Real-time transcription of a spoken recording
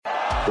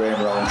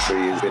Graham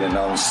Rowntree has been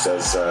announced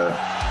as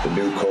the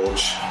new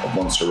coach of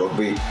Munster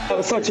Rugby. That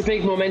was such a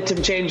big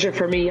momentum changer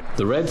for me.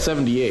 The Red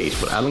 78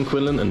 with Alan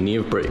Quinlan and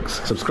Niamh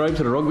Briggs. Subscribe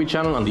to the Rugby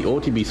channel on the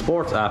OTB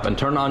Sports app and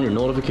turn on your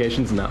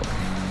notifications now.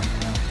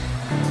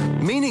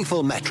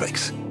 Meaningful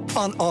metrics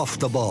on Off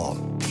the Ball.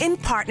 In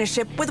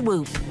partnership with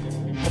Whoop,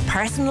 the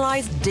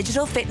personalised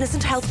digital fitness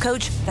and health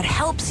coach that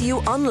helps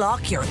you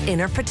unlock your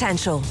inner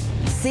potential.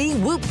 See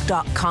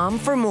whoop.com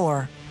for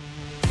more.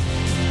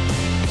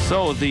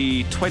 So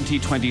the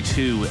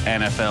 2022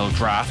 NFL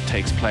draft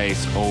takes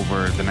place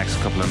over the next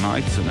couple of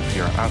nights, and if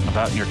you're out and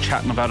about and you're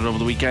chatting about it over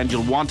the weekend,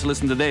 you'll want to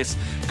listen to this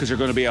because you're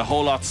going to be a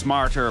whole lot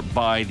smarter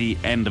by the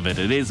end of it.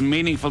 It is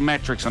Meaningful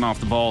Metrics on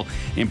Off the Ball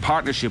in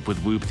partnership with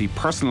Whoop, the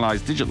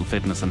personalised digital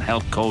fitness and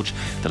health coach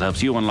that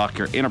helps you unlock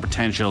your inner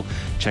potential.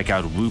 Check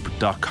out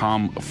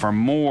whoop.com for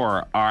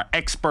more. Our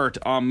expert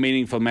on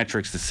Meaningful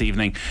Metrics this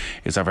evening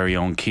is our very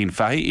own Cian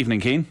Fahey. Evening,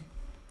 Cian.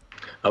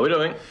 How are we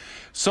doing?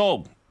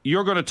 So,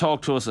 you're going to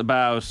talk to us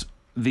about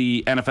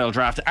the NFL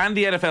draft and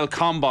the NFL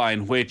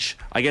Combine, which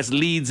I guess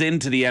leads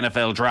into the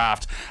NFL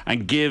draft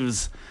and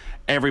gives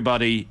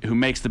everybody who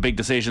makes the big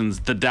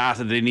decisions the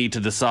data they need to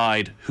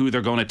decide who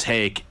they're going to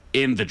take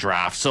in the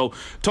draft. So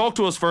talk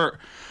to us for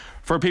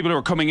people who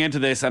are coming into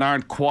this and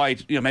aren't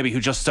quite, maybe who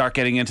just start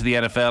getting into the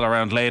NFL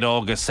around late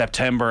August,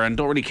 September and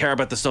don't really care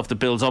about the stuff that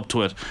builds up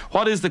to it.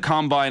 What is the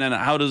Combine and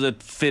how does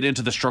it fit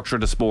into the structure of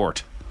the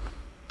sport?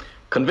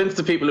 Convince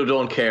the people who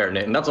don't care,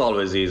 Nick, and that's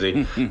always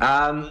easy.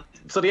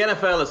 So the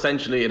NFL,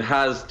 essentially, it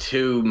has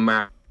two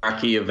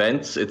marquee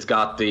events. It's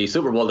got the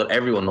Super Bowl that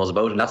everyone knows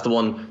about, and that's the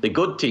one the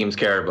good teams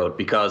care about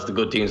because the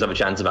good teams have a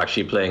chance of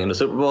actually playing in the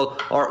Super Bowl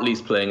or at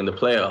least playing in the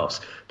playoffs.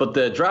 But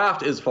the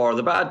draft is for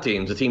the bad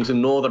teams, the teams who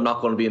know they're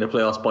not going to be in the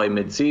playoffs by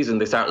mid-season.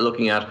 They start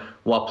looking at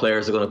what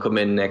players are going to come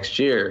in next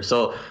year.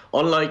 So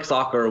unlike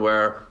soccer,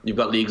 where you've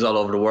got leagues all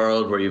over the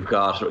world, where you've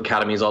got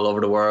academies all over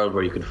the world,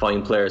 where you can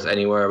find players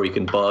anywhere, where you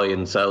can buy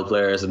and sell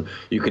players, and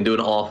you can do an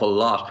awful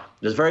lot,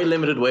 there's very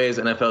limited ways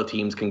NFL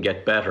teams can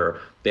get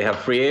better. They have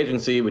free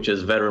agency, which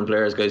is veteran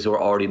players, guys who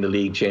are already in the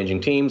league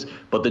changing teams.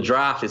 But the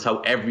draft is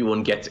how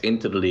everyone gets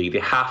into the league. They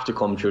have to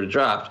come through the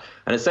draft.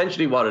 And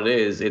essentially what it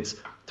is, it's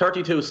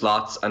 32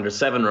 slots and there's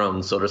 7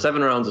 rounds. So there's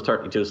 7 rounds of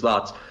 32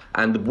 slots.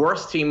 And the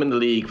worst team in the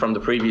league from the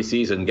previous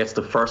season gets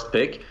the first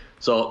pick.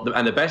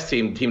 And the best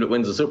team, the team that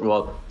wins the Super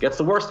Bowl, gets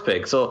the worst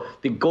pick. So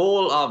the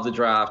goal of the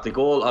draft, the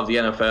goal of the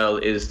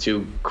NFL is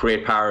to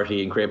create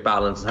parity and create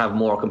balance and have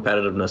more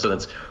competitiveness. And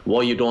it's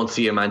why you don't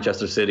see a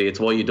Manchester City.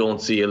 It's why you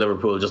don't see a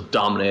Liverpool just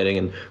dominating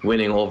and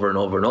winning over and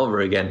over and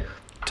over again.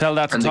 Tell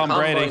that to Tom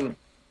Brady.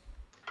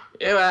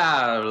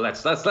 Yeah,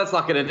 let's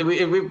not get into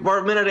it. We're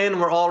a minute in,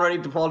 we're already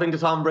defaulting to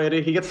Tom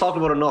Brady. He gets talked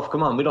about enough.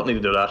 Come on, we don't need to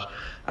do that.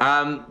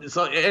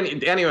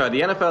 Anyway,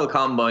 the NFL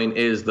Combine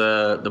is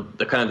the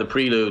kind of the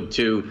prelude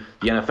to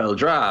the NFL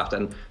draft,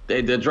 and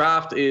the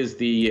draft is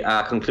the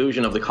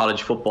conclusion of the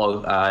college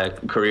football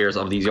careers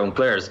of these young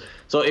players.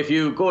 So if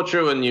you go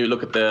through and you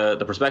look at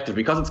the perspective,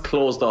 because it's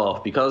closed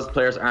off, because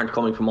players aren't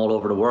coming from all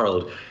over the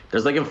world,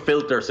 there's like a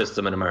filter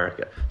system in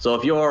America. So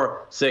if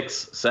you're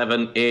 6,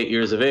 7, 8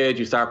 years of age,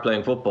 you start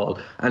playing football.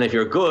 And if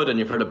you're good and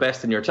you're the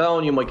best in your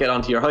town, you might get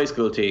onto your high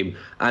school team.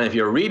 And if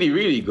you're really,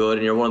 really good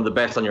and you're one of the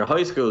best on your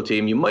high school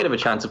team, you might have a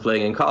chance of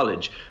playing in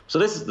college.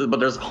 But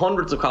there's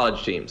hundreds of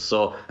college teams.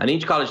 And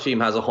each college team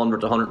has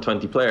 100 to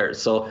 120 players.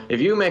 So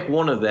if you make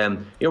one of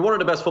them, you're one of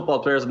the best football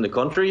players in the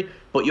country,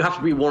 but you have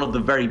to be one of the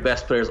very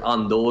best players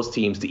on those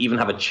teams to even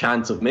have a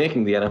chance of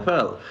making the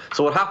NFL.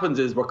 So what happens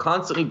is we're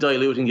constantly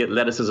diluting the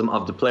athleticism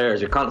of the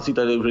players. You're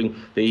constantly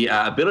diluting the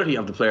ability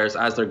of the players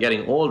as they're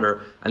getting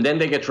older, and then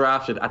they get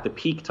drafted at the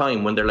peak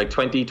time when they're like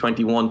 20,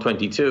 21,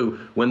 22,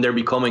 when they're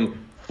becoming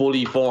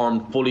fully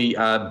formed, fully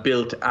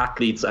built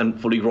athletes and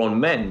fully grown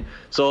men.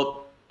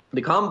 So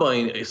the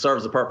Combine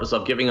serves the purpose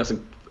of giving us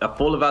a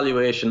full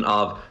evaluation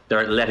of their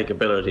athletic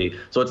ability.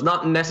 So it's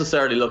not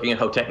necessarily looking at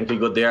how technically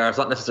good they are. It's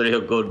not necessarily how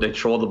good they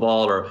throw the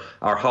ball or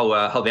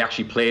how they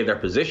actually play their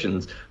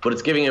positions, but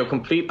it's giving you a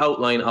complete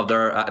outline of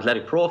their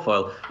athletic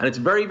profile. And it's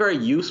very, very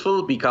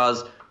useful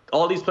because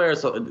all these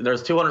players, so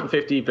there's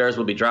 250 players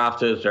will be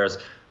drafted. There's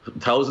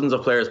thousands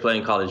of players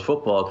playing college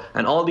football,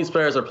 and all these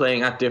players are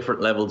playing at different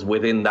levels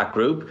within that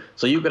group.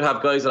 So you could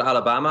have guys at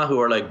Alabama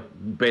who are like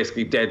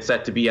basically dead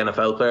set to be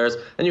NFL players,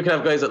 and you can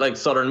have guys at like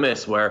Southern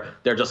Miss where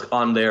they're just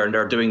on there and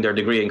they're doing their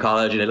degree in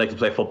college and they like to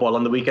play football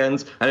on the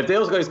weekends. And if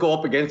those guys go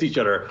up against each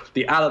other,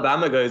 the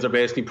Alabama guys are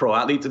basically pro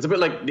athletes. It's a bit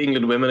like the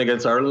England women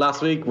against Ireland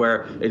last week,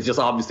 where it's just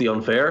obviously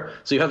unfair.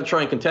 So you have to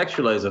try and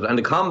contextualize it, and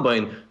the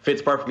Combine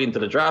fits perfectly into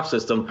the draft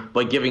system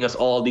by giving us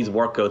all these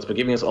workouts, by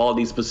giving us all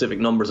these specific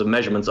numbers of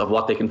measurements of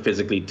what they can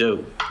physically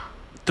do.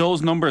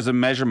 Those numbers and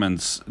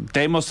measurements,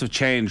 they must have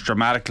changed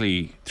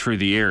dramatically through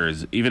the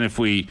years. Even if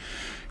we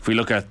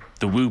look at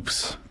the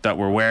whoops that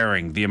we're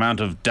wearing, the amount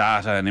of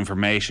data and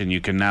information you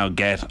can now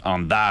get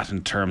on that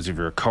in terms of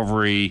your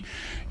recovery,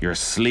 your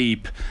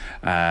sleep,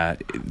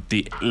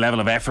 the level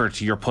of effort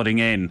you're putting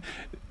in.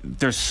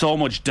 There's so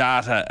much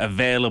data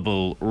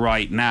available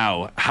right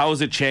now. How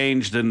has it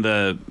changed in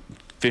the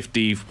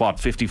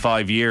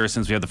 55 years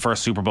since we had the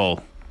first Super Bowl?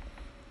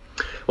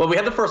 Well, we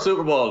had the first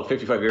Super Bowl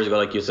 55 years ago,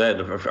 like you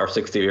said, or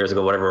 60 years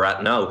ago, whatever we're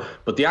at now.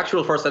 But the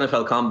actual first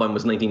NFL Combine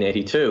was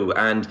 1982,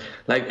 and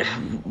like,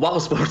 what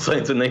was sports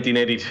science in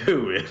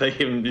 1982?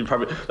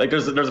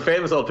 There's a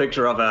famous old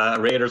picture of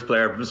a Raiders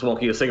player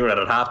smoking a cigarette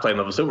at halftime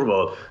of a Super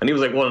Bowl, and he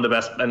was like one of the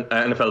best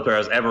NFL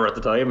players ever at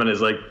the time, and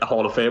is like a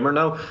Hall of Famer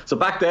now. So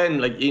back then,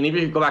 like, even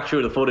if you go back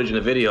through the footage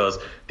and the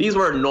videos, these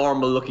were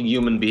normal-looking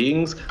human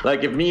beings.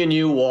 Like, if me and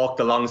you walked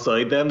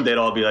alongside them, they'd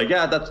all be like,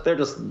 yeah, they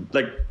just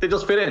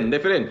fit in. They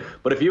fit in.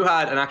 But if you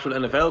had an actual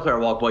NFL player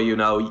walk by you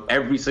now,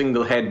 every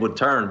single head would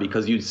turn,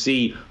 because you'd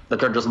see that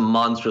they're just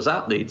monstrous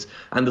athletes.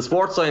 And the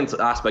sports science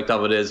aspect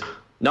of it is,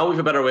 now we have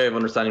a better way of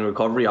understanding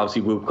recovery.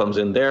 Obviously, Whoop comes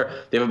in there.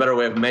 They have a better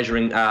way of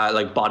measuring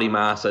like body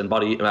mass and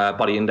body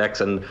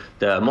index and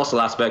the muscle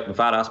aspect and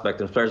fat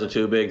aspect. And if players are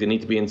too big, they need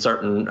to be in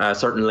certain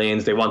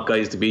lanes. They want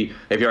guys to be,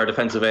 if you're a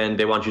defensive end,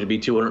 they want you to be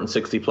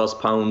 260 plus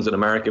pounds in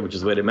America, which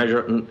is the way they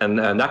measure it, and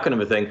that kind of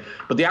a thing.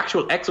 But the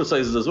actual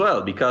exercises as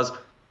well, because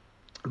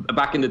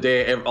back in the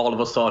day, all of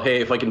us thought, hey,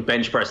 if I can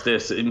bench press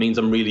this, it means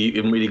I'm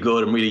really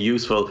good, I'm really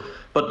useful.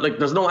 But like,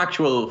 there's no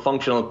actual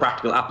functional,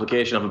 practical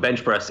application of a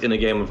bench press in a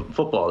game of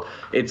football.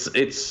 It's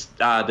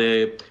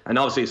and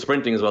obviously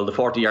sprinting as well. The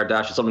 40-yard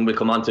dash is something we'll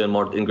come on to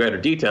in greater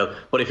detail.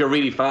 But if you're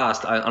really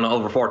fast on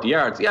over 40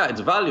 yards, yeah,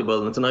 it's valuable,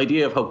 and it's an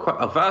idea of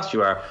how fast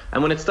you are.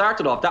 And when it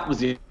started off, that was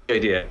the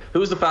idea.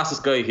 Who's the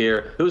fastest guy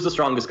here? Who's the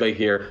strongest guy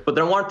here? But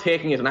they weren't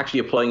taking it and actually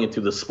applying it to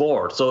the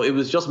sport. So it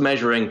was just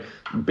measuring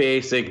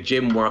basic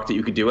gym work that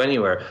you could do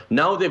anywhere.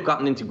 Now they've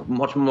gotten into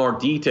much more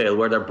detail,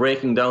 where they're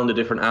breaking down the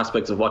different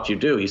aspects of what you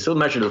do. You still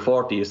measure the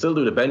 40, you still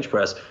do the bench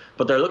press,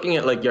 but they're looking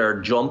at like your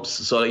jumps,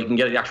 so that you can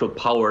get the actual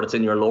power that's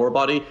in your lower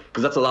body,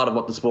 because that's a lot of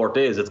what the sport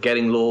is. It's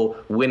getting low,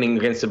 winning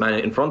against the man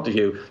in front of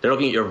you. They're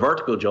looking at your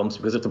vertical jumps,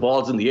 because if the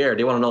ball's in the air,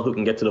 they want to know who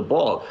can get to the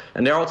ball.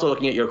 And they're also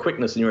looking at your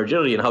quickness and your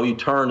agility and how you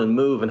turn and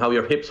move and how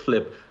your hips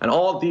flip and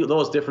all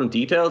those different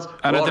details.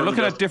 And are they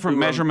looking at different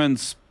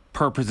measurements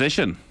per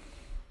position?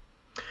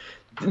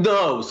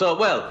 No, so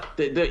well,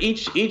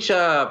 each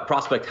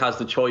prospect has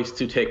the choice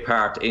to take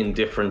part in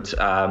different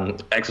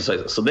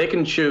exercises, so they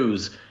can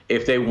choose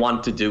if they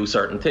want to do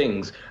certain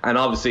things. And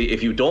obviously,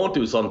 if you don't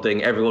do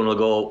something, everyone will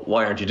go,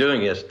 "Why aren't you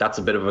doing it?" That's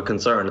a bit of a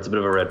concern. It's a bit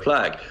of a red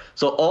flag.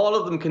 So all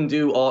of them can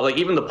do like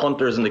even the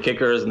punters and the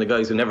kickers and the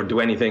guys who never do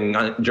anything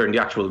during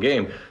the actual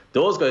game.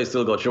 Those guys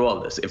still go through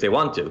all this if they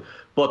want to.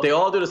 But they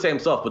all do the same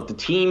stuff. But the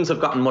teams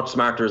have gotten much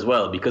smarter as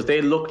well, because they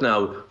look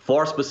now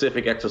for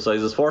specific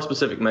exercises, for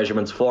specific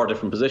measurements, for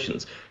different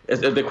positions.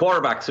 The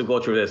quarterbacks who go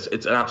through this,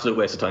 it's an absolute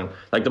waste of time.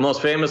 Like, the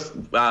most famous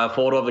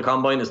photo of the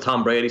Combine is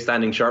Tom Brady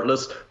standing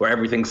shirtless, where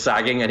everything's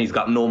sagging and he's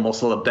got no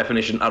muscle of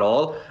definition at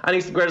all. And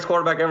he's the greatest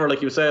quarterback ever,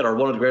 like you said, or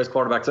one of the greatest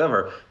quarterbacks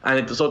ever.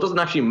 And so it doesn't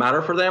actually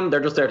matter for them.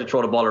 They're just there to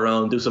throw the ball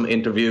around, do some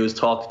interviews,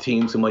 talk to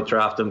teams who might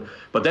draft them.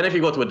 But then if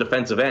you go to a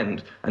defensive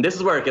end, and this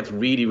is where it gets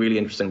really, really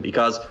interesting,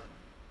 because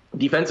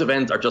defensive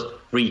ends are just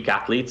freak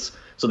athletes.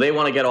 So they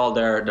want to get all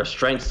their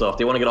strength stuff.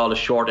 They want to get all the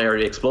short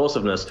area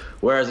explosiveness.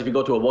 Whereas if you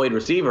go to a wide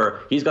receiver,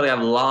 he's got to have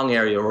long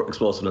area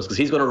explosiveness, because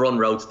he's going to run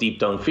routes deep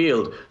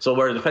downfield. So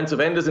where the defensive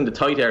end is in the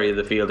tight area of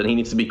the field and he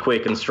needs to be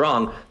quick and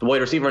strong, the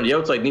wide receiver on the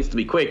outside needs to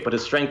be quick, but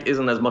his strength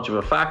isn't as much of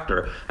a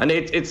factor. And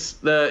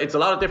it's a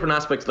lot of different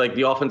aspects, like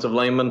the offensive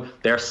linemen,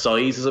 their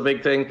size is a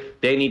big thing.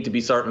 They need to be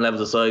certain levels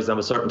of size and have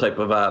a certain type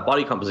of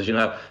body composition.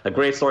 A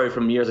great story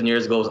from years and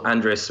years ago was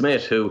Andre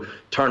Smith, who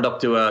turned up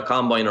to a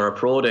combine or a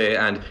pro day,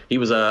 and he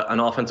was an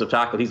offensive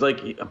tackle. He's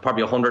like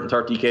probably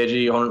 130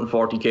 kg,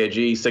 140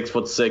 kg,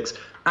 6'6",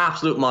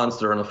 absolute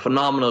monster and a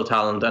phenomenal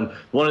talent. And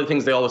one of the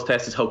things they always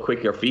test is how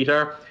quick your feet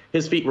are.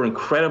 His feet were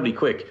incredibly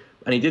quick,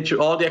 and he did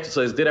all the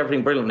exercises, did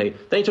everything brilliantly.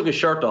 Then he took his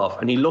shirt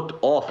off and he looked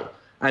awful.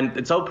 And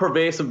it's how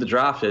pervasive the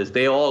draft is.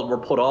 They all were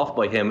put off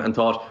by him and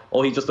thought,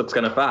 oh, he just looks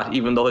kind of fat,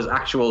 even though his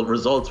actual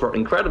results were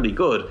incredibly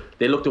good.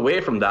 They looked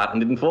away from that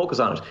and didn't focus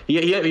on it.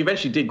 He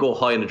eventually did go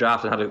high in the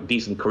draft and had a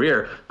decent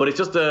career, but it's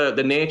just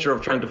the nature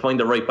of trying to find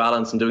the right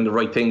balance and doing the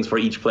right things for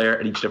each player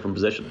at each different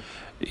position.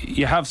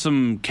 You have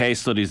some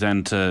case studies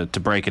then to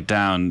break it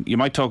down. You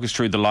might talk us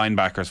through the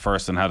linebackers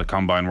first and how the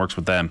Combine works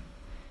with them.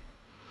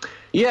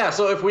 Yeah,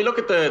 so if we look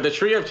at the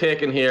three I've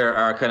taken here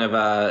are kind of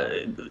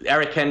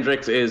Eric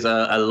Kendricks is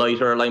a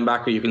lighter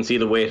linebacker. You can see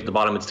the weight at the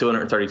bottom. It's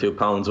 232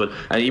 pounds. And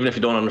even if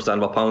you don't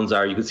understand what pounds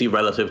are, you can see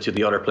relative to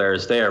the other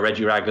players there.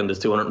 Reggie Ragland is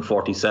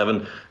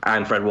 247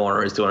 and Fred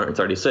Warner is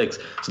 236.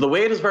 So the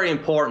weight is very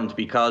important,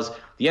 because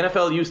the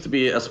NFL used to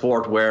be a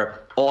sport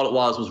where all it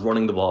was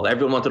running the ball.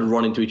 Everyone wanted to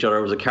run into each other.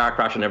 It was a car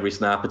crash on every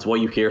snap. It's why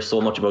you hear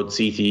so much about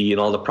CTE and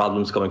all the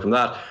problems coming from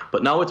that.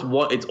 But now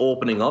it's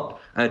opening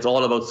up, and it's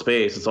all about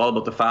space. It's all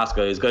about the fast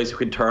guys who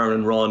can turn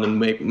and run and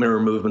make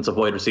mirror movements of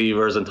wide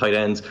receivers and tight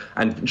ends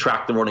and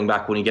track the running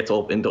back when he gets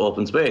into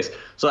open space.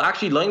 So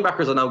actually,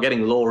 linebackers are now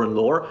getting lower and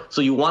lower. So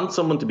you want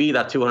someone to be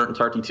that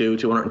 232,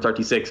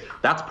 236.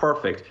 That's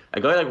perfect. A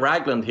guy like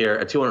Ragland here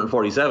at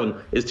 247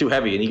 is too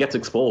heavy, and he gets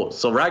exposed.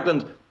 So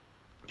Ragland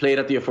played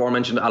at the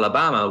aforementioned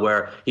Alabama,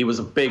 where he was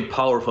a big,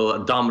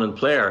 powerful, dominant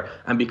player.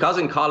 And because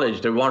in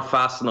college they weren't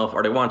fast enough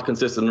or they weren't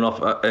consistent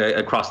enough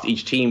across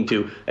each team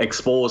to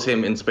expose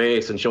him in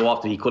space and show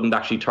off that he couldn't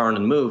actually turn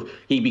and move,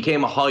 he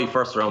became a high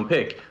first-round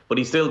pick. But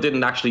he still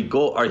didn't actually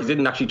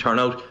turn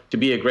out to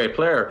be a great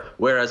player.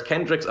 Whereas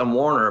Kendricks and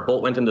Warner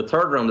both went in the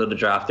third round of the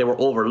draft, they were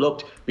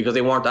overlooked because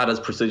they weren't at as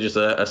prestigious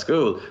a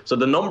school. So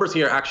the numbers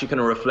here actually kind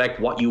of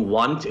reflect what you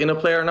want in a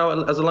player now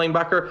as a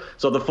linebacker.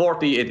 So the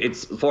 40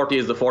 is the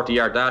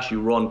 40-yard dash. You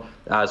run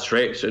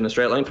straight in a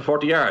straight line for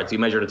 40 yards. You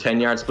measured a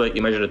 10-yard split.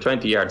 You measured a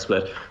 20-yard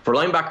split. For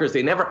linebackers,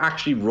 they never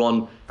actually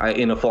run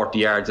in a 40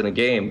 yards in a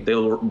game.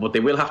 But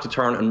they will have to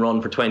turn and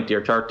run for 20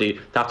 or 30. They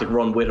have to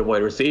run with a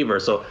wide receiver.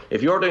 So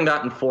if you're doing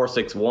that in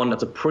 4.61,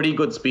 that's a pretty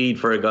good speed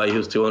for a guy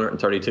who's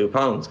 232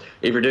 pounds.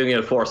 If you're doing it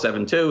at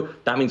 4.72,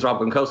 that means Rob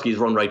Gronkowski's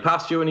run right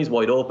past you and he's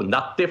wide open.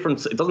 That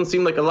difference, it doesn't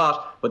seem like a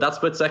lot, but that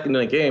split second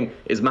in a game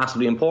is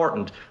massively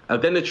important.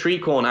 Then the tree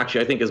cone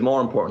actually I think is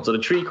more important. So the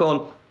tree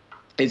cone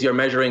is you're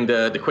measuring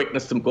the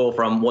quickness to go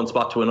from one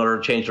spot to another,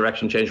 change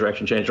direction.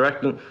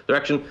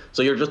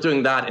 So you're just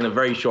doing that in a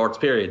very short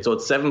period. So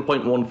it's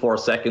 7.14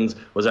 seconds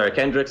was Eric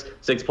Kendricks,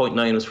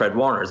 6.9 was Fred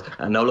Warner's.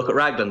 And now look at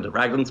Ragland.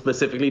 Ragland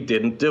specifically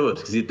didn't do it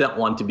because he didn't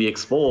want to be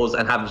exposed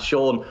and have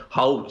shown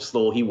how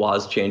slow he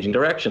was changing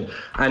direction.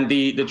 And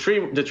the three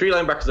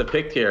linebackers I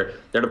picked here,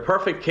 they're the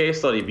perfect case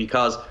study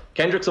because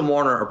Kendricks and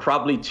Warner are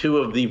probably two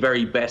of the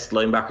very best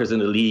linebackers in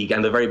the league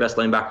and the very best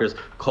linebackers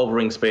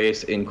covering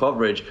space in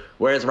coverage,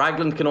 whereas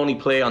Ragland can only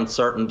play on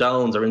certain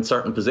downs or in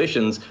certain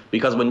positions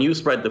because when you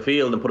spread the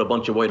field and put a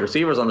bunch of wide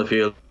receivers on the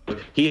field,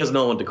 he has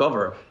no one to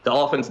cover. The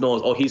offense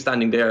knows, oh, he's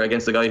standing there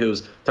against a guy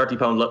who's 30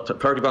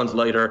 pounds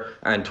lighter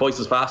and twice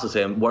as fast as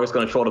him. We're just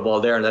going to throw the ball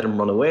there and let him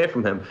run away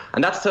from him.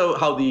 And that's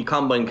how the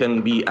combine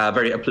can be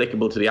very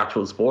applicable to the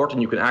actual sport,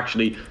 and you can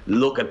actually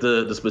look at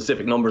the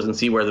specific numbers and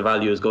see where the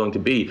value is going to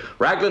be.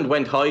 Ragland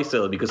went high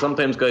still because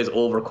sometimes guys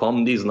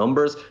overcome these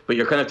numbers, but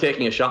you're kind of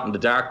taking a shot in the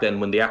dark then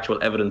when the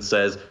actual evidence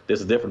says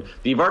this is different.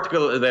 The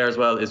vertical there as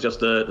well is just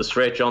the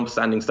straight jump,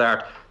 standing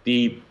start.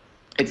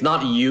 It's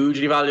not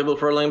hugely valuable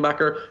for a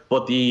linebacker,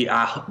 but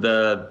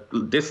the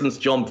distance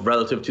jump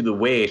relative to the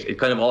weight, it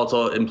kind of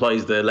also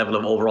implies the level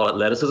of overall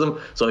athleticism.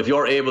 So if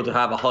you're able to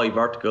have a high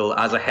vertical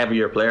as a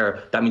heavier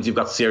player, that means you've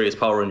got serious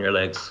power in your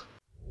legs.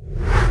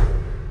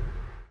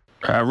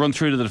 Run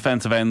through the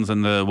defensive ends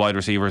and the wide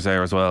receivers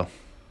there as well.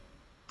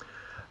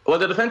 Well,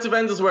 the defensive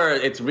ends is where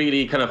it's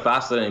really kind of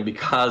fascinating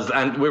because,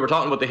 and we were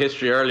talking about the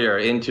history earlier,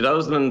 in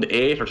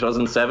 2008 or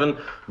 2007,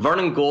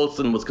 Vernon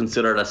Goldston was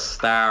considered a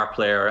star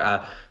player,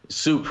 a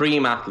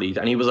supreme athlete,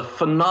 and he was a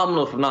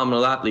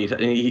phenomenal athlete.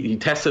 And he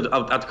tested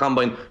out at the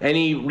combine.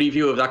 Any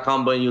review of that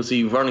combine, you'll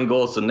see Vernon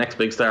Goldston, next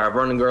big star,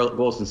 Vernon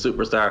Goldston,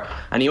 superstar.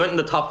 And he went in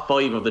the top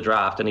 5 of the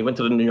draft, and he went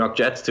to the New York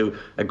Jets to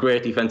a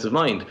great defensive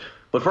mind.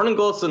 But Vernon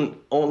Goldston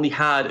only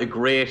had a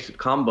great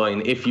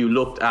combine if you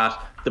looked at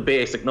the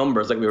basic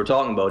numbers like we were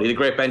talking about. He had a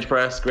great bench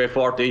press, great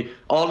 40,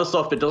 all the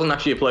stuff that doesn't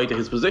actually apply to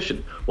his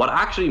position. What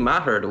actually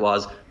mattered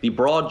was the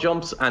broad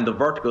jumps and the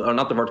vertical, or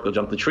not the vertical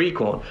jump, the tree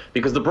cone.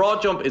 Because the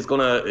broad jump is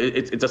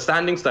it's a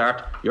standing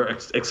start, you're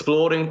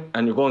exploding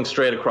and you're going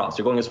straight across.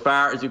 You're going as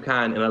far as you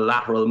can in a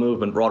lateral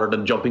movement rather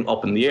than jumping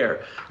up in the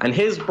air. And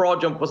his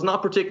broad jump was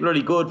not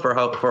particularly good for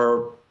how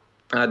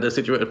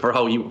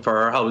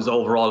his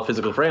overall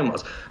physical frame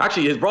was.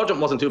 Actually, his broad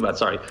jump wasn't too bad.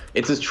 Sorry,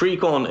 it's his tree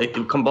cone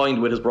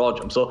combined with his broad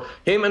jump. So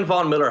him and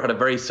Von Miller had a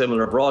very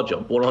similar broad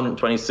jump,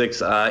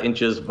 126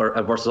 inches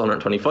versus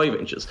 125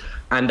 inches.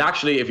 And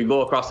actually, if you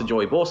go across to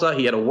Joey Bosa,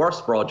 he had a worse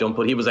broad jump,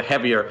 but he was a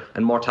heavier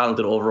and more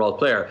talented overall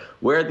player.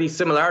 Where the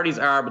similarities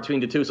are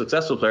between the two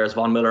successful players,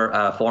 Von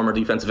Miller, former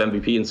defensive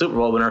MVP and Super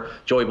Bowl winner,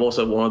 Joey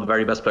Bosa, one of the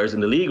very best players in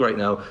the league right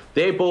now,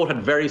 they both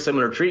had very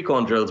similar tree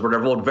cone drills where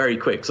they're both very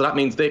quick. So that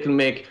means they can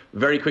make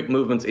very quick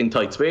movements in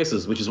tight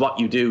spaces, which is what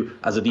you do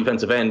as a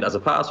defensive end, as a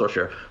pass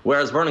rusher.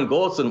 Whereas Vernon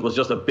Goldston was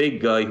just a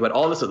big guy who had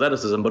all this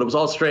athleticism, but it was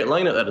all straight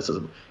line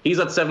athleticism. He's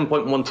at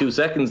 7.12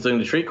 seconds doing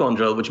the tree cone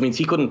drill, which means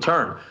he couldn't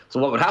turn. So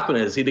what would happen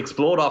is he'd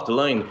explode off the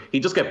line,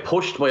 he'd just get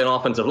pushed by an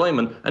offensive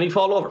lineman, and he'd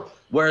fall over.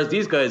 Whereas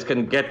these guys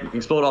can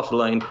explode off the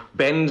line,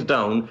 bend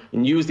down,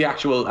 and use the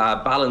actual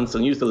balance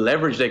and use the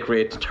leverage they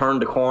create to turn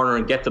the corner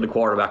and get to the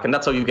quarterback. And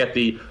that's how you get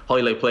the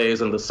highlight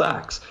plays and the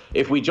sacks.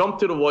 If we jump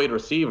to the wide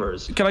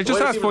receivers... Can I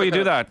just ask before you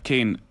do that,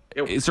 Cian,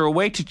 is there a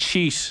way to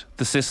cheat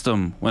the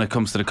system when it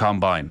comes to the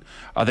combine?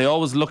 Are they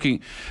always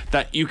looking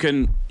that you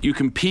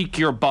can peak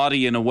your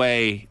body in a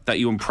way that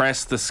you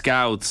impress the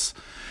scouts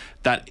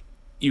that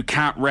you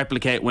can't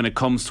replicate when it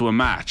comes to a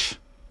match?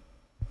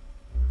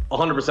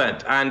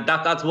 100%, and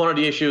that's one of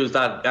the issues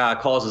that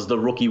causes the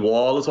rookie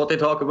wall, is what they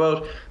talk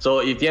about. So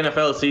if the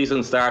NFL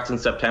season starts in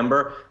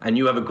September and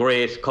you have a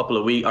great couple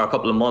of weeks or a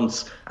couple of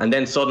months, and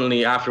then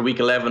suddenly after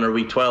week 11 or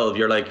week 12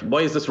 you're like,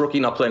 why is this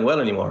rookie not playing well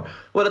anymore?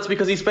 Well, it's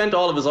because he spent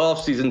all of his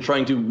offseason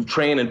trying to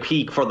train and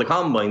peak for the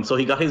combine, so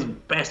he got his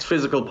best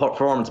physical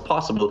performance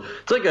possible.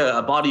 It's like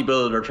a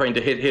bodybuilder trying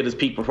to hit his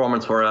peak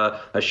performance for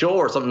a show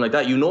or something like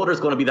that. You know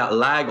there's going to be that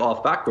lag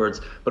off backwards,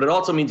 but it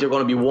also means you're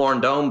going to be worn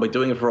down by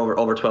doing it for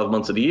over 12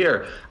 months of the year. year.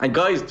 And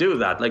guys do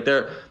that. Like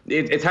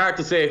it's hard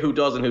to say who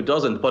does and who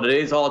doesn't, but it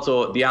is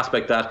also the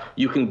aspect that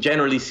you can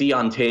generally see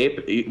on tape.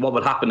 What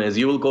would happen is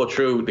you will go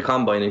through the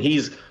combine and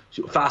he's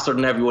faster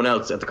than everyone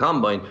else at the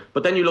combine,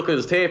 but then you look at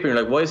his tape and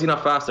you're like, why is he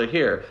not faster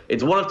here?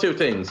 It's one of two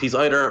things. He's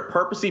either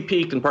purposely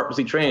peaked and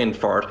purposely trained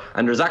for it,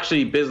 and there's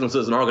actually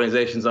businesses and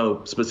organizations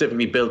now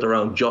specifically built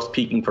around just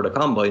peaking for the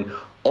combine,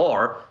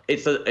 or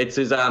it's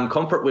his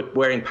comfort with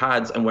wearing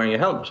pads and wearing a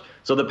helmet.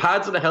 So the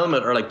pads and the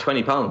helmet are like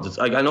 20 pounds. It's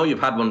like, I know you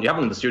have one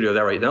in the studio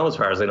there right now as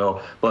far as I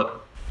know,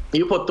 but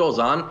you put those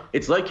on,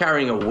 it's like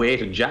carrying a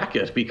weighted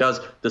jacket,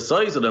 because the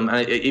size of them,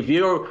 and if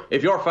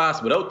you're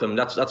fast without them,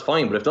 that's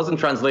fine, but if it doesn't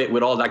translate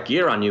with all that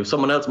gear on you,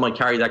 someone else might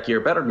carry that gear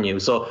better than you.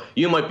 So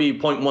you might be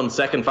 0.1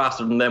 second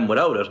faster than them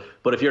without it,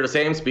 but if you're the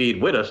same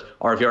speed with it,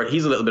 or if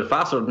he's a little bit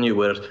faster than you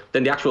with it,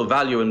 then the actual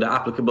value and the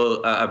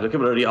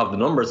applicability of the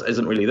numbers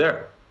isn't really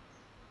there.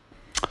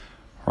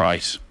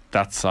 Right.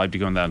 I'd be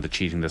going down the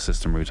cheating the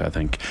system route, I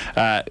think.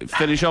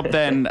 Finish up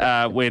then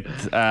with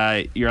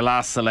your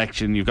last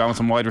selection. You've gone with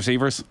some wide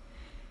receivers.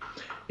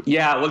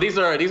 Yeah, well, these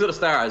are the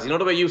stars. You know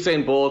the way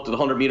Usain Bolt, the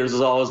 100 meters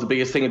is always the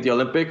biggest thing at the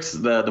Olympics.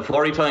 The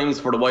 40 times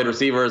for the wide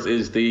receivers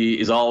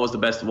is always the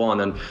best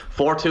one, and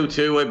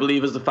 4.22 I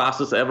believe is the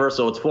fastest ever.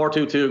 So it's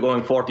 4.22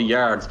 going 40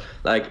 yards.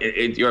 Like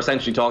you're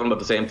essentially talking about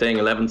the same thing.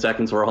 11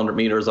 seconds for 100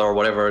 meters or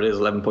whatever it is,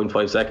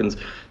 11.5 seconds.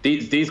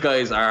 These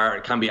guys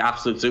can be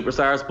absolute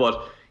superstars,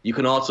 but you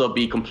can also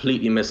be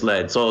completely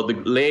misled. So the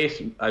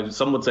late,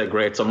 some would say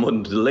great, some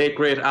wouldn't. The late,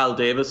 great Al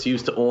Davis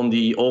used to own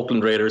the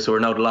Oakland Raiders, who are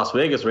now the Las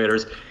Vegas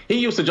Raiders. He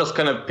used to just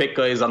kind of pick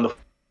guys on the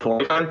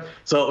 40 time.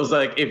 So it was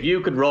like, if you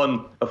could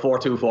run a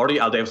 4.240,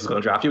 Al Davis was going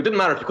to draft you. It didn't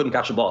matter if you couldn't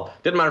catch the ball.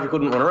 It didn't matter if you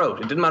couldn't run a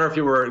route. It didn't matter if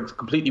you were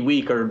completely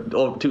weak or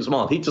too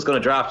small. He's just going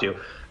to draft you.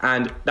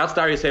 And that's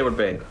Darius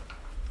Hayward-Bay.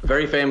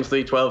 Very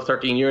famously, 12,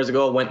 13 years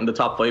ago, went in the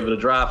top 5 of the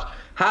draft.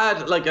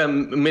 Had like a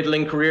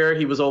middling career.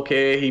 He was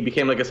okay. He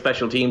became like a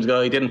special teams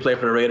guy. He didn't play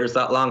for the Raiders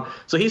that long.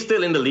 So he's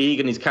still in the league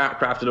and he's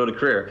crafted out a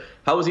career.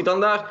 How has he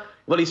done that?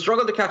 Well, he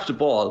struggled to catch the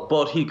ball,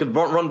 but he could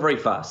run very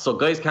fast, so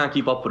guys can't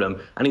keep up with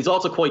him. And he's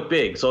also quite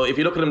big. So if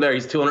you look at him there,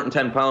 he's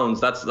 210 pounds.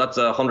 That's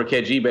 100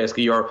 kg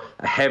basically. You're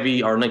a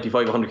heavy, or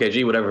 95, 100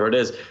 kg, whatever it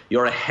is.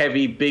 You're a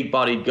heavy,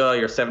 big-bodied guy.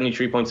 You're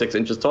 73.6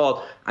 inches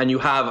tall, and you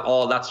have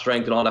all that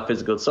strength and all that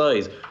physical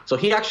size. So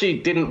he actually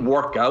didn't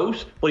work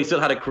out, but he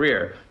still had a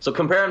career. So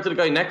compare him to the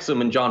guy next to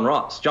him in John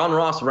Ross. John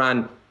Ross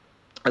ran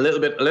a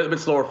little bit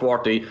slower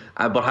 40,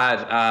 but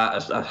had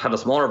a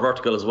smaller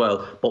vertical as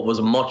well, but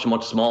was much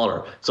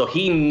smaller. So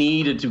he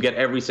needed to get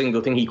every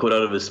single thing he could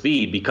out of his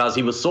speed, because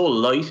he was so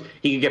light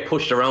he could get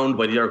pushed around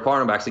by the other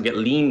cornerbacks and get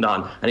leaned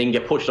on, and he can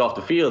get pushed off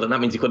the field, and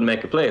that means he couldn't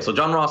make a play. So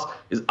John Ross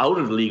is out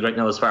of the league right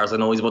now, as far as I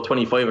know. He's about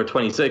 25 or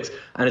 26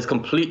 and is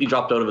completely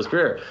dropped out of his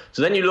career.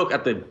 So then you look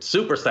at the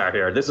superstar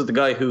here. This is the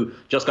guy who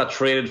just got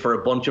traded for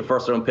a bunch of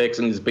first-round picks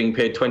and is being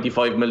paid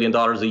 $25 million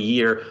a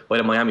year by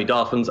the Miami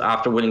Dolphins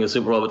after winning a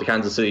Super Bowl with the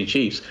Kansas City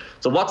Chiefs.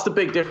 So what's the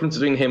big difference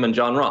between him and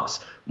John Ross?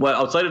 Well,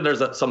 outside of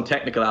there's some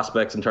technical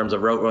aspects in terms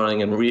of route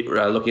running and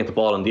looking at the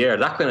ball in the air,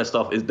 that kind of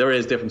stuff, there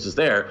is differences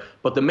there.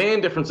 But the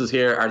main differences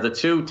here are the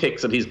two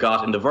ticks that he's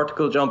got in the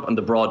vertical jump and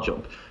the broad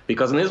jump.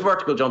 Because in his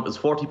vertical jump is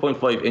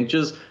 40.5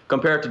 inches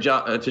compared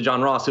to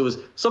John Ross, who is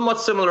somewhat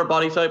similar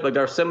body type. Like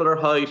they're similar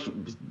height.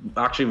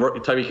 Actually,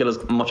 Tyreek Hill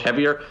is much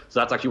heavier, so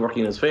that's actually working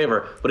in his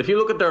favor. But if you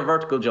look at their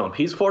vertical jump,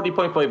 he's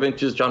 40.5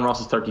 inches, John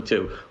Ross is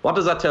 32. What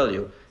does that tell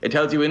you? It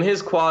tells you in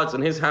his quads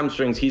and his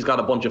hamstrings, he's got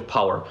a bunch of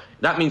power.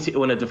 That means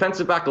when a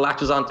defensive back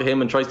latches onto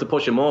him and tries to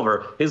push him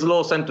over, his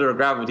low center of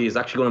gravity is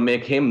actually going to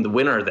make him the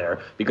winner there,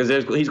 because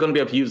he's going to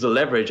be able to use the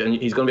leverage and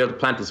he's going to be able to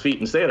plant his feet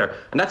and stay there.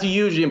 And that's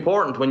hugely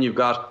important when you've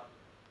got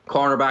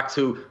cornerbacks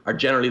who are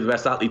generally the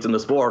best athletes in the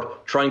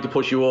sport trying to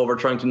push you over,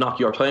 trying to knock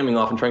your timing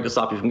off, and trying to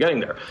stop you from getting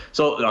there.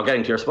 So, or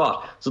getting to your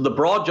spot. So the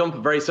broad jump,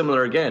 very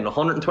similar again,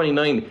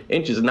 129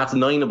 inches, and that's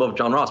 9 above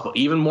John Ross. But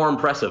even more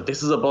impressive,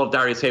 this is above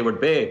Darius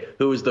Hayward-Bay,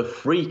 who is the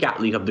freak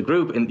athlete of the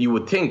group, and you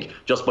would think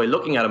just by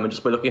looking at him and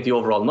just by looking at the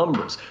overall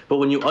numbers. But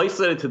when you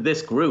isolate it to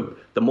this group,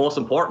 the most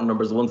important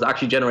numbers, the ones that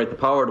actually generate the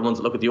power, the ones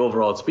that look at the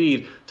overall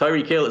speed,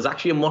 Tyreek Hill is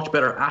actually a much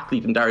better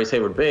athlete than Darius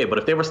Hayward-Bay. But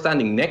if they were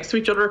standing next to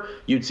each other,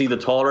 you'd see the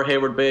taller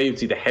Hayward-Bay, you'd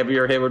see the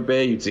heavier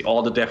Hayward-Bay, you'd see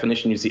all the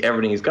definition, you'd see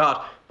everything he's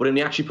got. But when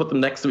you actually put them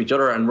next to each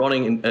other and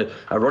running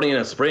in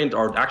a sprint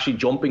or actually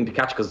jumping to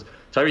catch, because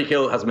Tyreek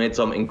Hill has made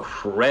some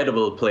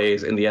incredible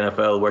plays in the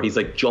NFL where he's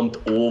like jumped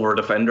over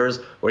defenders,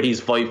 where he's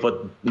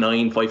 5'9",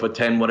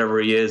 5'10", whatever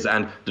he is,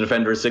 and the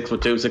defender is 6'2",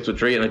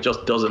 6'3", and it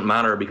just doesn't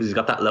matter because he's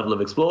got that level of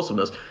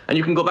explosiveness. And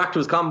you can go back to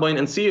his combine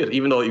and see it,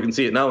 even though you can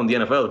see it now in the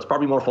NFL. It's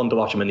probably more fun to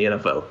watch him in the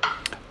NFL.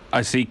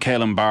 I see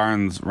Kalen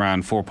Barnes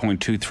ran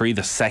 4.23,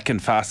 the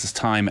second fastest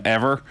time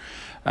ever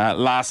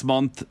last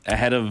month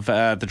ahead of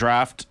the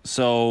draft.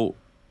 So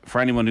for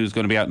anyone who's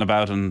going to be out and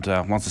about and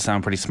wants to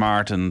sound pretty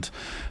smart and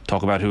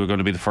talk about who are going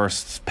to be the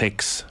first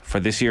picks for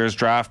this year's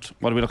draft,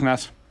 what are we looking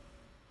at?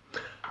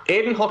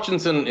 Aidan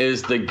Hutchinson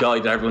is the guy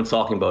that everyone's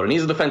talking about, and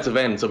he's a defensive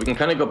end, so we can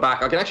kind of go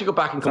back. I can actually go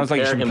back and Sounds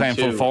like compare he should be him playing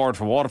to... full forward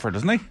for Waterford,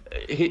 doesn't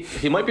he?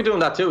 He might be doing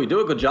that too. He'd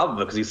do a good job of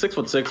it because he's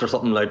 6'6" or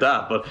something like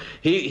that. But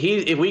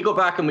he if we go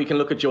back and we can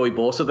look at Joey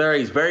Bosa there,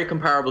 he's very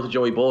comparable to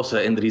Joey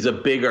Bosa in that he's a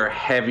bigger,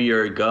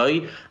 heavier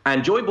guy.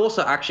 And Joey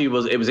Bosa actually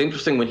it was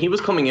interesting when he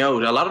was coming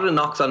out. A lot of the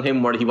knocks on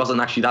him were he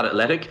wasn't actually that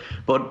athletic,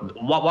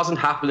 but what wasn't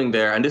happening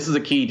there, and this is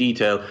a key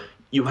detail.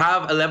 You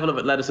have a level of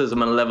athleticism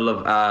and a level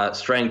of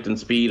strength and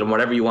speed and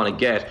whatever you want to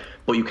get,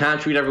 but you can't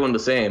treat everyone the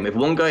same. If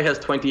one guy has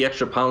 20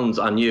 extra pounds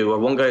on you, or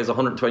one guy is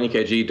 120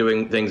 kg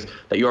doing things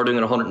that you're doing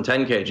at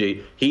 110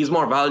 kg, he's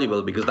more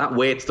valuable because that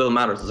weight still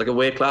matters. It's like a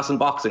weight class in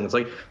boxing. It's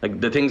like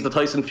the things that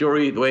Tyson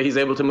Fury, the way he's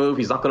able to move,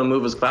 he's not going to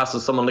move as fast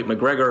as someone like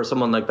McGregor or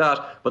someone like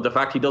that, but the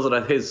fact he does it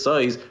at his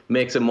size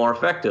makes him more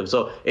effective.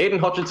 So Aidan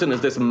Hutchinson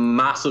is this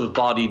massive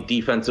bodied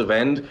defensive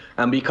end,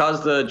 and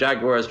because the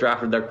Jaguars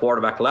drafted their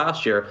quarterback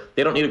last year,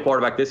 they don't need a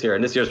quarterback this year.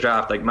 In this year's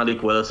draft, like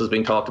Malik Willis is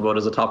being talked about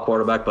as a top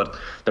quarterback, but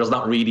there's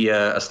not really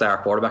a star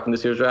quarterback in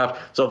this year's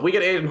draft. So if we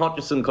get Aidan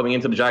Hutchinson coming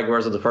into the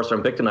Jaguars as the first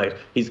round pick tonight,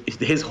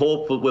 his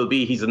hope will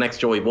be he's the next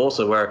Joey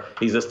Bosa, where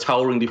he's this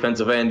towering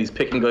defensive end. He's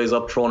picking guys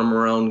up, throwing them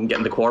around, and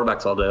getting the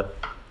quarterbacks all day.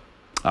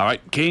 All right,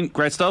 Cian,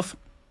 great stuff.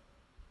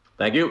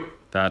 Thank you.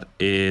 That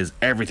is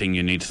everything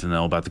you need to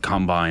know about the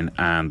Combine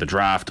and the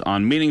draft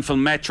on Meaningful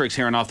Metrics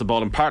here on Off the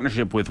Ball in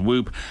partnership with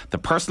Whoop, the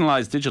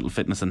personalised digital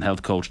fitness and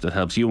health coach that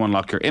helps you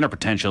unlock your inner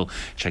potential.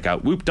 Check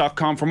out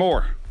whoop.com for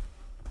more.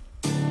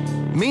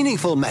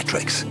 Meaningful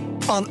Metrics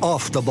on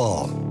Off the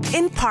Ball.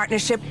 In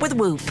partnership with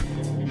Whoop,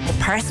 the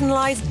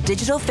personalised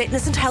digital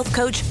fitness and health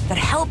coach that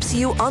helps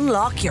you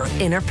unlock your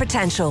inner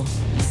potential.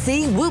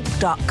 See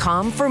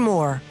whoop.com for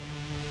more.